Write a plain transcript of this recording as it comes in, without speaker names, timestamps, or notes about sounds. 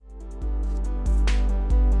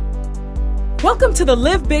Welcome to the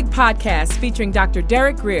Live Big podcast featuring Dr.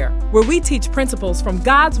 Derek Grier, where we teach principles from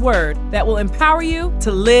God's Word that will empower you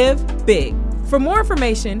to live big. For more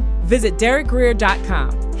information, visit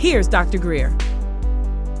derekgrier.com. Here's Dr. Grier.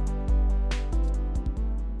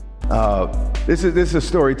 This is a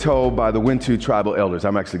story told by the Wintu tribal elders.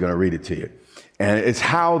 I'm actually going to read it to you. And it's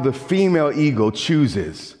how the female eagle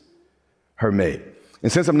chooses her mate.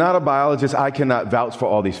 And since I'm not a biologist, I cannot vouch for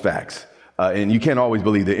all these facts. And you can't always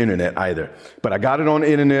believe the internet either. But I got it on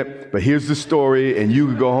the internet, but here's the story, and you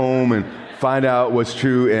can go home and find out what's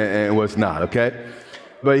true and what's not, okay?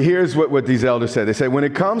 But here's what these elders said. They said, when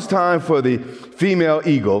it comes time for the female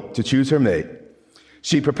eagle to choose her mate,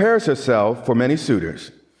 she prepares herself for many suitors.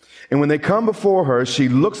 And when they come before her, she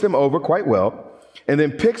looks them over quite well and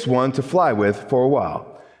then picks one to fly with for a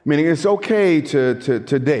while. Meaning it's okay to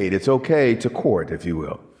date. It's okay to court, if you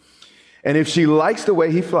will. And if she likes the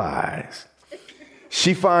way he flies,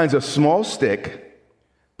 she finds a small stick,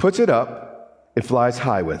 puts it up, and flies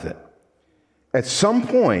high with it. At some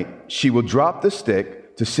point, she will drop the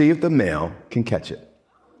stick to see if the male can catch it.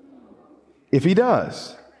 If he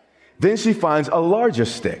does, then she finds a larger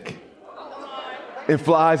stick and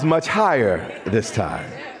flies much higher this time.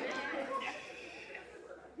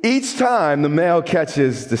 Each time the male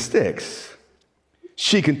catches the sticks,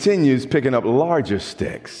 she continues picking up larger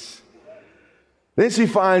sticks. Then she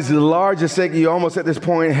finds the larger stick. You almost at this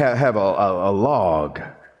point have a log.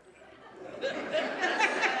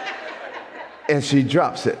 And she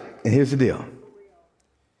drops it. And here's the deal.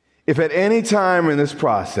 If at any time in this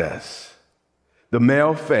process, the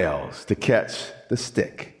male fails to catch the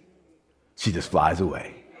stick, she just flies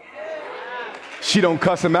away. She don't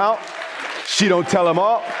cuss him out. She don't tell him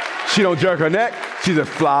off. She don't jerk her neck. She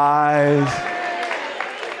just flies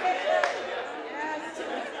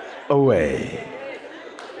away.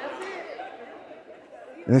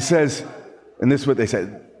 And it says, and this is what they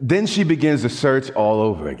said, then she begins to search all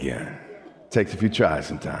over again. Takes a few tries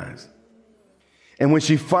sometimes. And when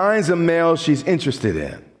she finds a male she's interested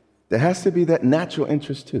in, there has to be that natural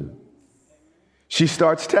interest too. She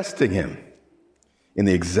starts testing him in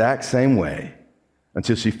the exact same way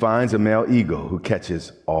until she finds a male eagle who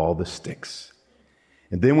catches all the sticks.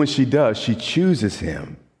 And then when she does, she chooses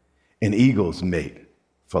him an eagle's mate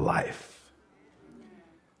for life.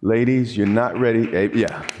 Ladies, you're not ready.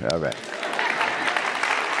 Yeah, all right.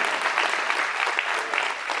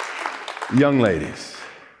 Young ladies,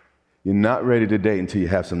 you're not ready to date until you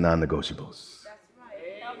have some non-negotiables.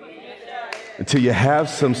 Until you have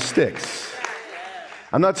some sticks.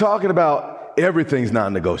 I'm not talking about everything's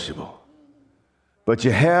non-negotiable. But you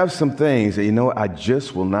have some things that, you know, I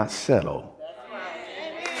just will not settle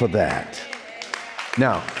for that.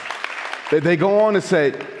 Now, they go on to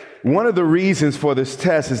say, one of the reasons for this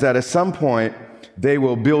test is that at some point, they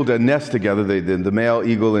will build a nest together, the male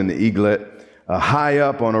eagle and the eaglet, high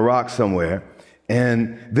up on a rock somewhere.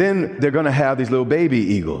 And then they're going to have these little baby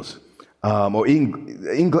eagles. I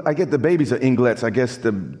get the babies are eaglets. I guess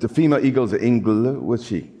the female eagles are eaglet. What's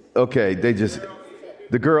she? Okay,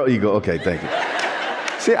 the girl eagle. Okay, thank you.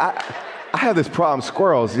 See, I have this problem.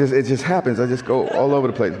 Squirrels, it just happens. I just go all over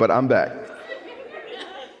the place, but I'm back.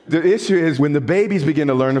 The issue is when the babies begin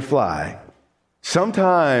to learn to fly,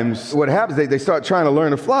 sometimes what happens, they start trying to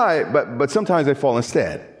learn to fly, but sometimes they fall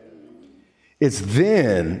instead. It's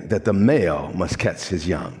then that the male must catch his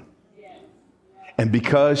young. And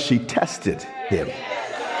because she tested him,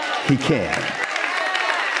 he can.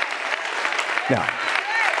 Now,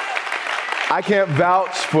 I can't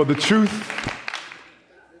vouch for the truth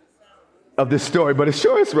of this story, but it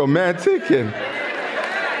sure is romantic and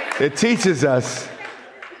it teaches us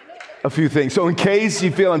a few things. So in case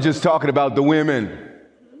you feel I'm just talking about the women,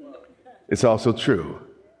 it's also true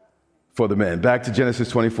for the men. Back to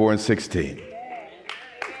Genesis 24:16.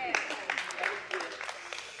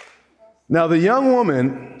 Now the young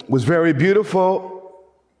woman was very beautiful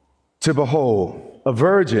to behold, a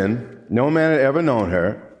virgin, no man had ever known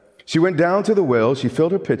her. She went down to the well, she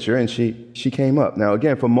filled her pitcher, and she came up. Now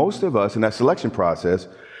again, for most of us in that selection process,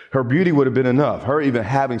 her beauty would have been enough. Her even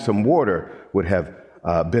having some water would have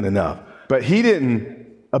been enough. But he didn't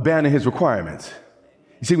abandon his requirements.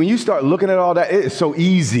 You see, when you start looking at all that, it's so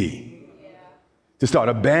easy to start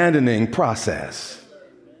abandoning process.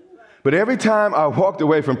 But every time I walked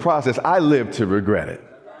away from process, I lived to regret it.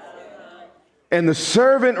 And the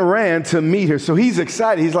servant ran to meet her. So he's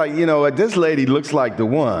excited. He's like, you know, this lady looks like the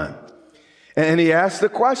one. And he asked the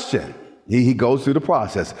question. He goes through the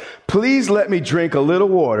process. Please let me drink a little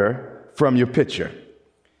water from your pitcher.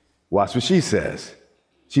 Watch what she says.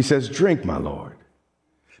 She says, drink, my Lord.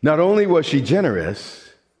 Not only was she generous,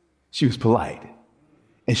 she was polite.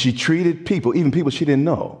 And she treated people, even people she didn't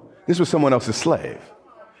know. This was someone else's slave.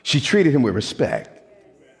 She treated him with respect.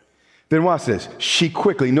 Then watch this. She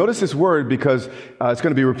quickly, notice this word because it's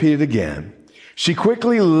going to be repeated again. She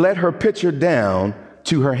quickly let her pitcher down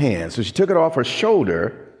to her hand. So she took it off her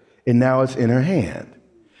shoulder and now it's in her hand.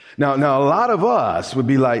 Now a lot of us would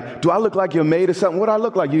be like, do I look like your maid or something? What do I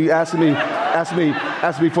look like? You ask me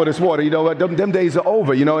for this water. You know what? Them days are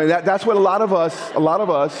over, you know, and that's what a lot of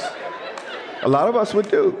us would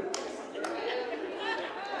do.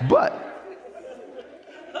 But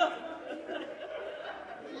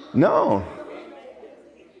no,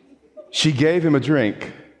 she gave him a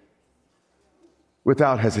drink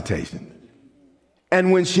without hesitation.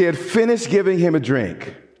 And when she had finished giving him a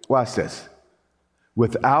drink, watch this,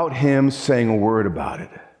 without him saying a word about it,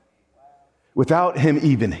 without him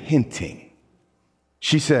even hinting,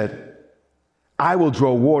 she said, I will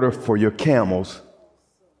draw water for your camels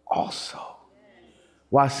also.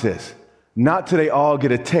 Watch this. Not till they all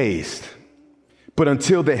get a taste, but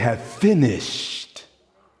until they have finished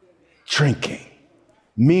drinking.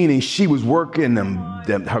 Meaning she was working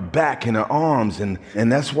her back and her arms. And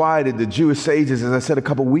that's why the Jewish sages, as I said a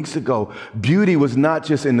couple weeks ago, beauty was not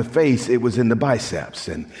just in the face, it was in the biceps.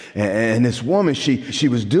 And this woman, she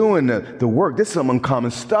was doing the work. This is some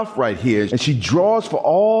uncommon stuff right here. And she draws for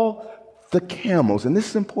all the camels. And this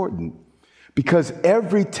is important because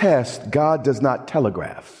every test, God does not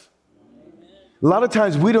telegraph. A lot of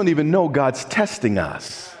times we don't even know God's testing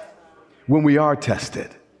us when we are tested.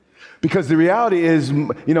 Because the reality is,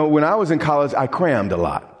 you know, when I was in college, I crammed a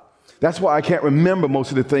lot. That's why I can't remember most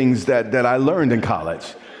of the things that I learned in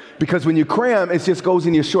college. Because when you cram, it just goes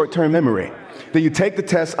in your short-term memory. Then you take the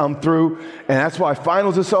test, I'm through, and that's why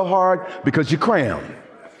finals are so hard, because you cram.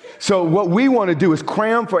 So what we want to do is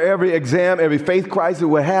cram for every exam, every faith crisis,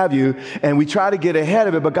 what have you, and we try to get ahead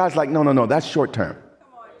of it, but God's like, no, that's short-term.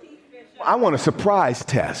 I want a surprise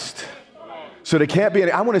test. So there can't be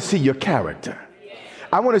any, I want to see your character.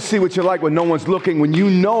 I want to see what you're like when no one's looking, when you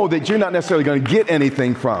know that you're not necessarily going to get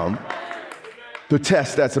anything from the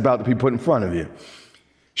test that's about to be put in front of you.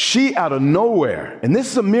 She out of nowhere, and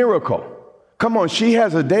this is a miracle. Come on, she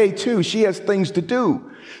has a day too. She has things to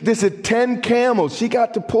do. This is 10 camels. She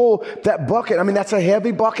got to pull that bucket. I mean, that's a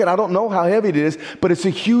heavy bucket. I don't know how heavy it is, but it's a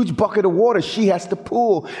huge bucket of water she has to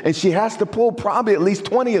pull, and she has to pull probably at least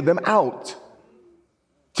 20 of them out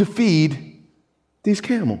to feed these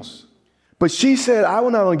camels. But she said, I will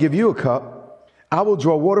not only give you a cup, I will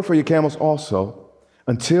draw water for your camels also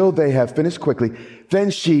until they have finished quickly. Then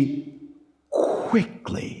she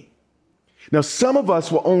quickly. Now, some of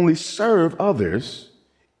us will only serve others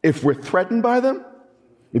if we're threatened by them.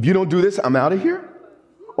 If you don't do this, I'm out of here.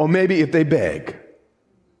 Or maybe if they beg,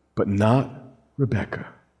 but not Rebecca.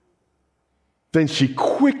 Then she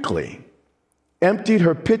quickly emptied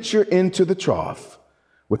her pitcher into the trough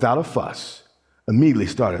without a fuss. Immediately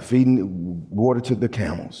started feeding water to the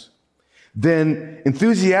camels. Then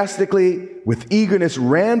enthusiastically, with eagerness,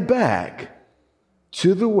 ran back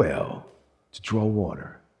to the well to draw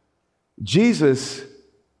water. Jesus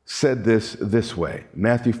said this way,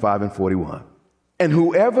 Matthew 5:41. And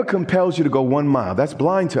whoever compels you to go 1 mile, that's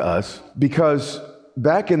blind to us, because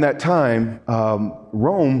back in that time,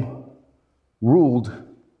 Rome ruled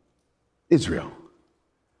Israel.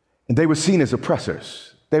 And they were seen as oppressors.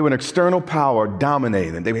 They were an external power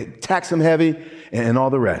dominating them. They would tax them heavy and all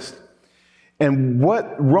the rest. And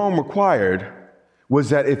what Rome required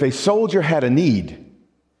was that if a soldier had a need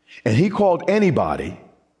and he called anybody,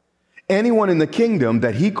 anyone in the kingdom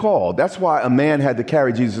that he called, that's why a man had to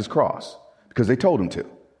carry Jesus' cross, because they told him to.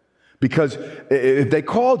 Because if they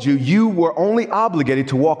called you, you were only obligated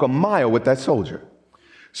to walk a mile with that soldier.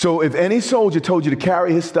 So if any soldier told you to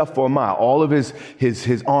carry his stuff for a mile, all of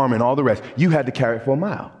his arm and all the rest, you had to carry it for a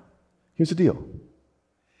mile. Here's the deal.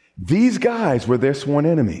 These guys were their sworn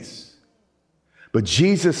enemies. But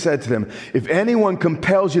Jesus said to them, if anyone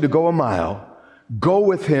compels you to go a mile, go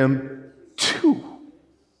with him 2.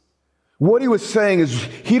 What he was saying is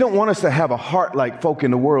he don't want us to have a heart like folk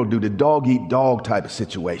in the world do, the dog-eat-dog type of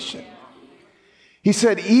situation. He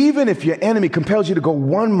said, even if your enemy compels you to go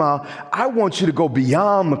 1 mile, I want you to go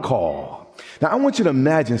beyond the call. Now, I want you to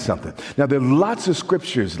imagine something. Now, there are lots of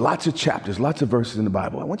scriptures, lots of chapters, lots of verses in the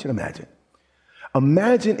Bible. I want you to imagine.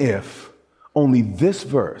 Imagine if only this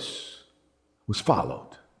verse was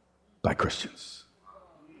followed by Christians.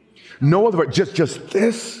 No other verse, just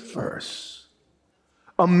this verse.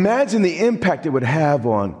 Imagine the impact it would have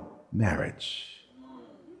on marriage.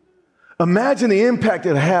 Imagine the impact it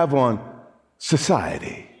would have on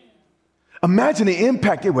society. Imagine the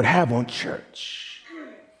impact it would have on church.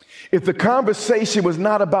 if the conversation was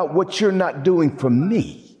not about what you're not doing for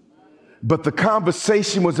me, but the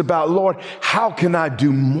conversation was about, Lord, how can I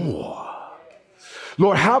do more?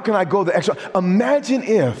 Lord, how can I go the extra? Imagine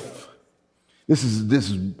if, this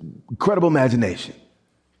is incredible imagination.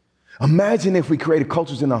 Imagine if we created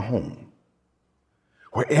cultures in our home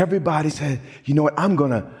where everybody said, you know what, I'm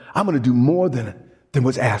gonna do more than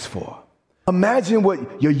what's asked for. Imagine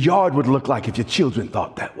what your yard would look like if your children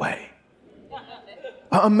thought that way.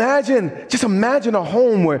 Just imagine a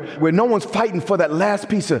home where no one's fighting for that last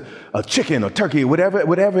piece of chicken or turkey,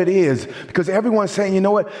 whatever it is, because everyone's saying, you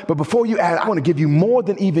know what, but before you ask, I want to give you more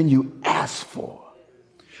than even you asked for.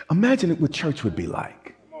 Imagine what church would be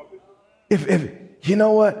like. If you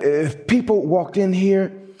know what, if people walked in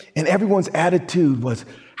here and everyone's attitude was,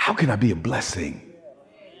 how can I be a blessing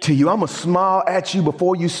to you? I'm going to smile at you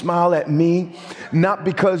before you smile at me. Not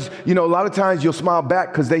because, a lot of times you'll smile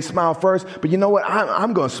back because they smile first. But you know what?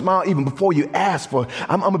 I'm going to smile even before you ask for it.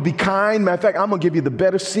 I'm going to be kind. Matter of fact, I'm going to give you the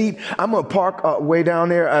better seat. I'm going to park way down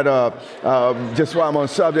there at, just while I'm on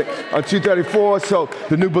subject, on 234 so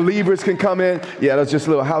the new believers can come in. Yeah, that's just a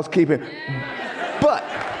little housekeeping. But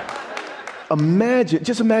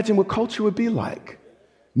just imagine what culture would be like.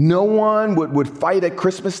 No one would fight at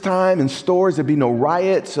Christmas time in stores. There'd be no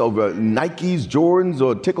riots over Nikes, Jordans,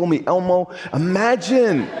 or Tickle Me Elmo.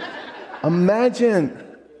 Imagine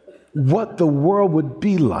what the world would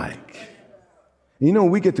be like. When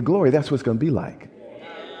we get to glory, that's what it's going to be like.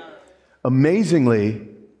 Amazingly,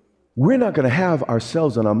 we're not going to have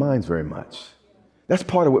ourselves on our minds very much. That's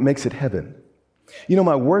part of what makes it heaven.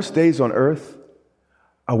 My worst days on earth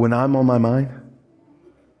are when I'm on my mind.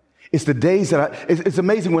 It's the days that it's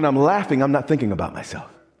amazing when I'm laughing, I'm not thinking about myself.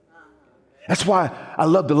 That's why I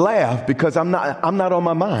love to laugh, because I'm not on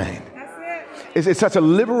my mind. It's such a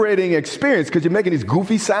liberating experience because you're making these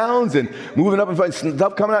goofy sounds and moving up and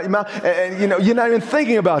stuff coming out your mouth. And you're not even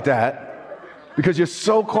thinking about that because you're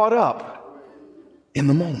so caught up in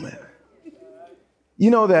the moment.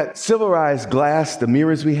 You know that silverized glass, the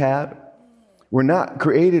mirrors we have, were not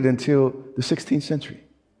created until the 16th century.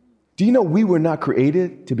 Do you know we were not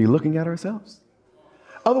created to be looking at ourselves?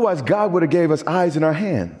 Otherwise, God would have gave us eyes in our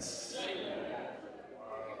hands.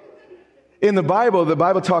 In the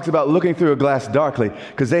Bible talks about looking through a glass darkly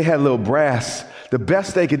because they had little brass. The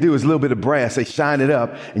best they could do is a little bit of brass. They shine it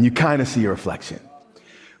up and you kind of see a reflection.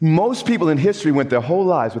 Most people in history went their whole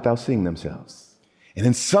lives without seeing themselves. And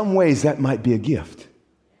in some ways, that might be a gift.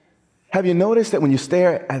 Have you noticed that when you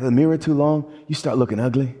stare at the mirror too long, you start looking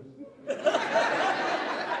ugly?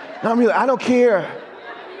 I don't care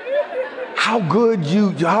how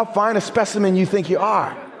fine a specimen you think you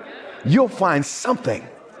are. You'll find something.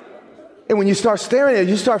 And when you start staring at it,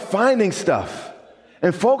 you start finding stuff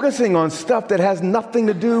and focusing on stuff that has nothing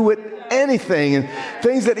to do with anything and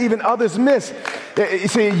things that even others miss. You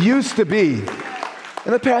see, it used to be,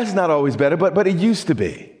 and the past is not always better, but it used to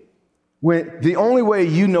be, when the only way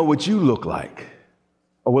you know what you look like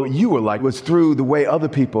or what you were like was through the way other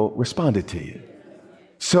people responded to you.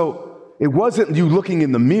 So it wasn't you looking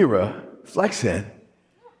in the mirror, flexing.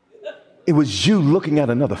 It was you looking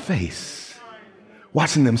at another face,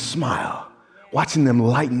 watching them smile, watching them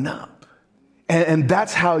lighten up. And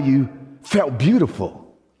that's how you felt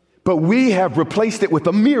beautiful. But we have replaced it with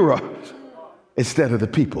a mirror instead of the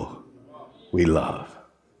people we love.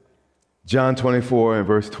 John 24 and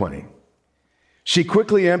verse 20. She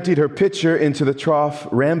quickly emptied her pitcher into the trough,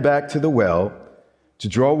 ran back to the well to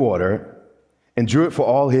draw water, and drew it for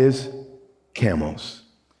all his camels.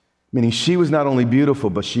 Meaning she was not only beautiful,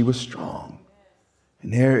 but she was strong.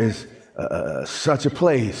 And there is such a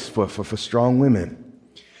place for strong women.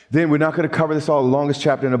 Then we're not going to cover this all, the longest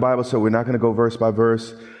chapter in the Bible, so we're not going to go verse by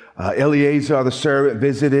verse. Eleazar, the servant,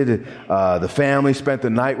 visited the family, spent the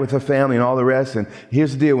night with her family and all the rest. And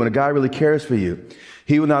here's the deal. When a guy really cares for you,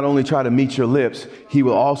 he will not only try to meet your lips, he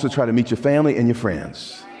will also try to meet your family and your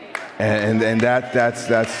friends. And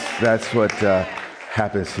that's what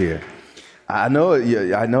happens here. I know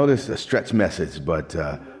this is a stretch message, but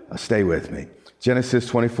stay with me. Genesis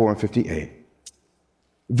 24 and 58.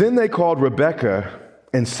 Then they called Rebekah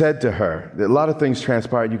and said to her, a lot of things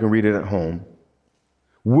transpired, you can read it at home.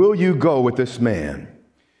 Will you go with this man?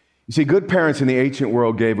 You see, good parents in the ancient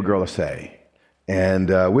world gave a girl a say. And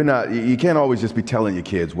you can't always just be telling your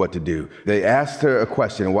kids what to do. They asked her a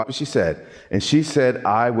question, and what she said? And she said,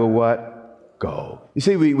 I will what? Go. You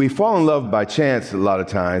see, we fall in love by chance a lot of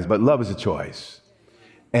times, but love is a choice.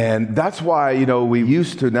 And that's why, we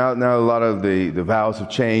used to, now a lot of the vows have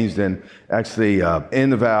changed, and actually in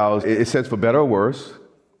the vows, it says for better or worse,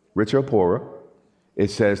 richer or poorer.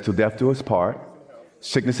 It says till death do us part,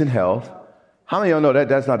 sickness and health, How many of y'all know that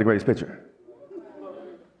that's not the greatest picture?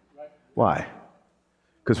 Why?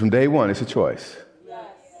 Because from day one, it's a choice.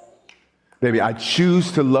 Baby, I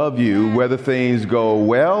choose to love you whether things go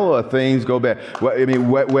well or things go bad. I mean,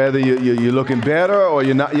 whether you're looking better or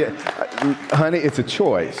you're not. Honey, it's a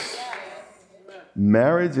choice.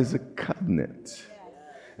 Marriage is a covenant.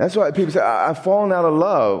 That's why people say, I've fallen out of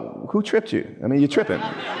love. Who tripped you? I mean, you're tripping.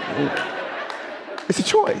 It's a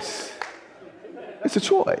choice. It's a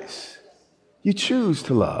choice. You choose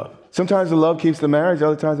to love. Sometimes the love keeps the marriage.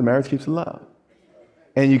 Other times the marriage keeps the love.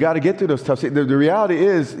 And you got to get through those tough things. The reality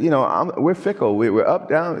is, we're fickle. We're up,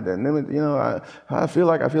 down. And I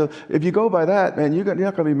feel. If you go by that, man, you're not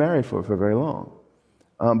going to be married for very long.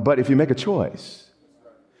 But if you make a choice,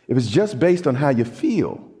 if it's just based on how you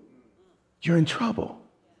feel, you're in trouble.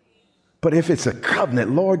 But if it's a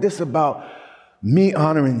covenant, Lord, this is about me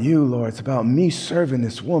honoring you, Lord. It's about me serving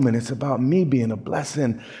this woman. It's about me being a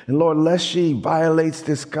blessing. And Lord, lest she violates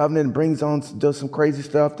this covenant and does some crazy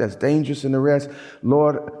stuff that's dangerous and the rest,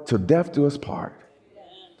 Lord, till death do us part.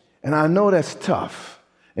 And I know that's tough,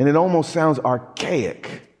 and it almost sounds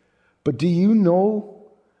archaic, but do you know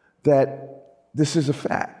that this is a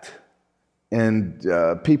fact?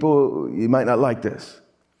 And people, you might not like this,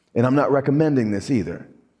 and I'm not recommending this either.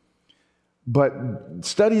 But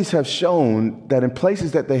studies have shown that in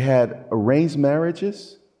places that they had arranged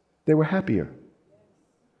marriages, they were happier.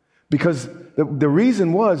 Because the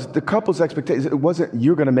reason was the couple's expectation, it wasn't,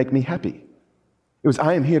 you're going to make me happy. It was,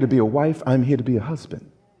 I am here to be a wife, I'm here to be a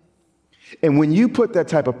husband. And when you put that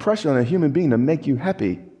type of pressure on a human being to make you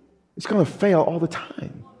happy, it's going to fail all the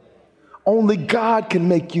time. Only God can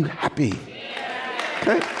make you happy.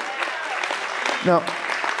 Okay? Now,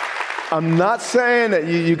 I'm not saying that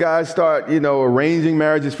you guys start, arranging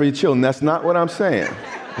marriages for your children. That's not what I'm saying.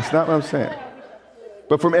 It's not what I'm saying.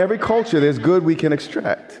 But from every culture, there's good we can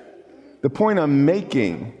extract. The point I'm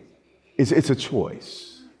making is it's a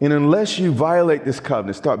choice. And unless you violate this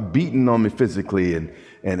covenant, start beating on me physically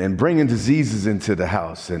and bringing diseases into the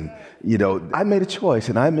house. And, I made a choice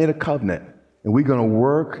and I made a covenant. And we're going to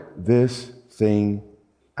work this thing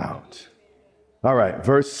out. All right,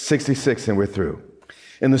 verse 66, and we're through.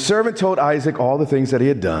 And the servant told Isaac all the things that he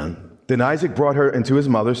had done. Then Isaac brought her into his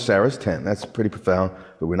mother, Sarah's tent. That's pretty profound,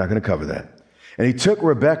 but we're not going to cover that. And he took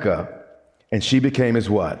Rebekah, and she became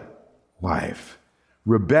his what? Wife.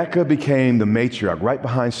 Rebekah became the matriarch right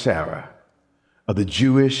behind Sarah of the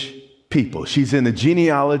Jewish people. She's in the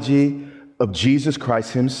genealogy of Jesus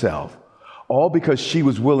Christ himself, all because she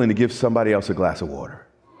was willing to give somebody else a glass of water.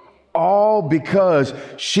 All because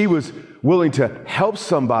she was willing to help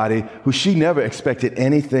somebody who she never expected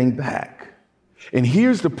anything back. And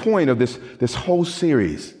here's the point of this whole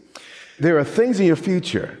series. There are things in your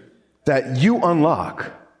future that you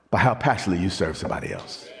unlock by how passionately you serve somebody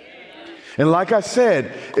else. And like I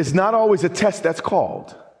said, it's not always a test that's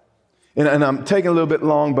called. And I'm taking a little bit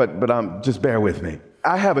long, but just bear with me.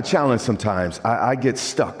 I have a challenge sometimes. I get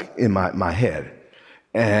stuck in my head.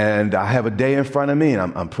 And I have a day in front of me, and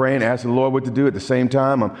I'm praying, asking the Lord what to do. At the same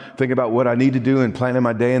time, I'm thinking about what I need to do and planning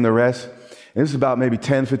my day and the rest. And this is about maybe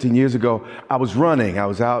 10, 15 years ago. I was running. I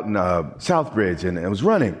was out in Southbridge, and I was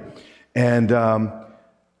running. And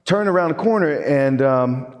turned around the corner, and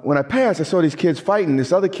when I passed, I saw these kids fighting.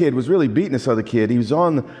 This other kid was really beating this other kid. He was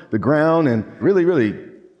on the ground and really, really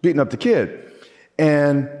beating up the kid.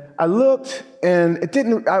 And I looked, and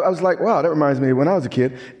I was like, wow, that reminds me of when I was a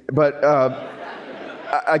kid. But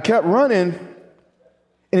I kept running,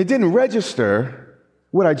 and it didn't register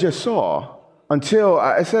what I just saw until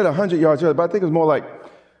I said 100 yards earlier, but I think it was more like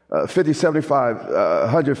 50, 75,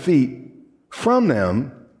 100 feet from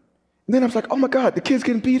them. And then I was like, oh my God, the kid's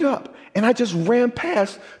getting beat up. And I just ran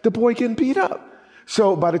past the boy getting beat up.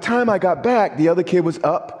 So by the time I got back, the other kid was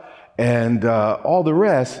up and all the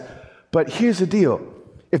rest. But here's the deal.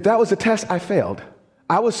 If that was a test, I failed.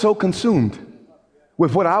 I was so consumed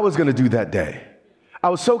with what I was going to do that day. I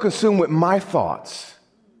was so consumed with my thoughts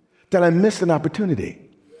that I missed an opportunity.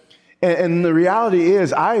 And the reality is,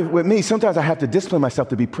 sometimes I have to discipline myself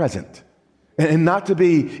to be present and not to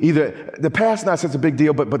be either, the past not such a big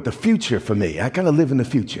deal, but the future for me. I kind of live in the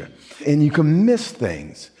future. And you can miss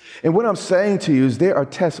things. And what I'm saying to you is there are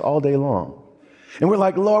tests all day long. And we're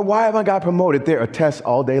like, Lord, why haven't I got promoted? There are tests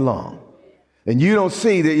all day long. And you don't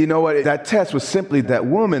see that, you know what, that test was simply that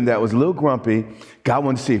woman that was a little grumpy. God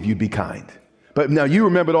wanted to see if you'd be kind. But now you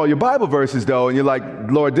remembered all your Bible verses, though, and you're like,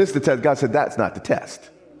 Lord, this is the test. God said, that's not the test.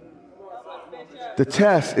 The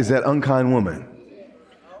test is that unkind woman.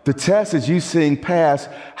 The test is you seeing past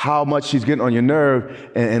how much she's getting on your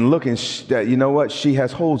nerve and looking that, you know what, she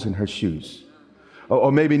has holes in her shoes.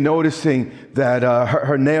 or maybe noticing that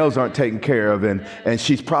her nails aren't taken care of and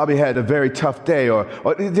she's probably had a very tough day, or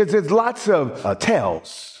there's lots of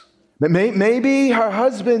tells. Maybe her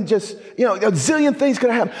husband just, a zillion things could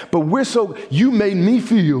happen, but you made me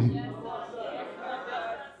feel.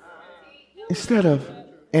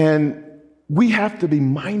 And we have to be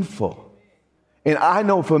mindful. And I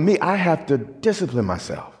know for me, I have to discipline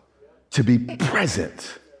myself to be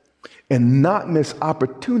present and not miss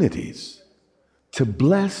opportunities to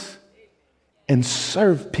bless and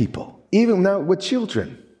serve people, even now with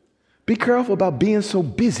children. Be careful about being so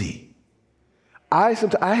busy. I have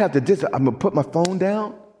to, I'm going to put my phone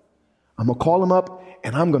down, I'm going to call them up,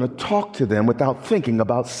 and I'm going to talk to them without thinking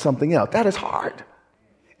about something else. That is hard.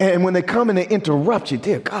 And when they come and they interrupt you,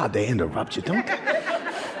 dear God, they interrupt you, don't they?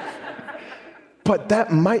 But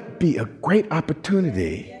that might be a great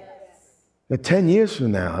opportunity that 10 years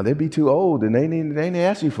from now, they'll be too old and they ain't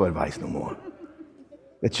ask you for advice no more.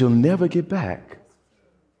 That you'll never get back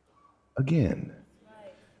again.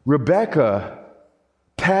 Rebecca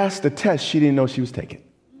passed the test she didn't know she was taking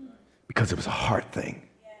because it was a heart thing.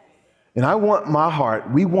 And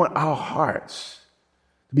we want our hearts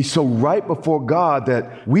to be so right before God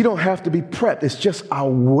that we don't have to be prepped. It's just our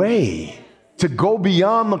way to go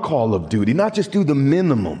beyond the call of duty, not just do the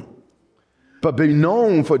minimum, but be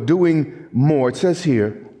known for doing more. It says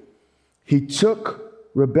here, he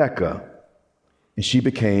took Rebecca and she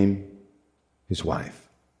became his wife.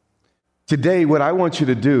 Today, what I want you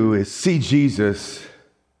to do is see Jesus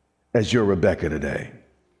as your Rebecca today.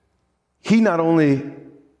 He not only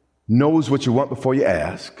knows what you want before you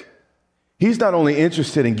ask, he's not only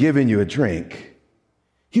interested in giving you a drink,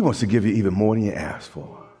 he wants to give you even more than you ask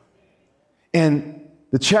for. And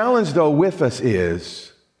the challenge, though, with us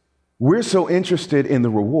is we're so interested in the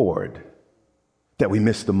reward that we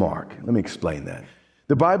miss the mark. Let me explain that.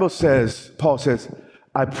 The Bible says, Paul says,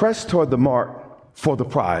 I press toward the mark for the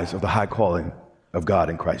prize of the high calling of God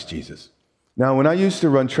in Christ Jesus. Now, when I used to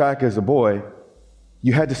run track as a boy,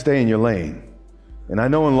 you had to stay in your lane. And I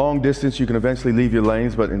know in long distance you can eventually leave your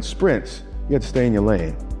lanes, but in sprints, you had to stay in your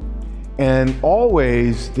lane. And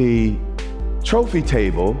always the trophy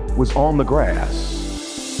table was on the grass.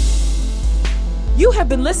 You have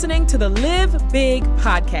been listening to the Live Big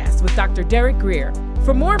podcast with Dr. Derek Grier.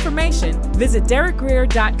 For more information, visit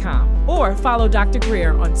derekgrier.com or follow Dr.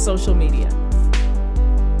 Grier on social media.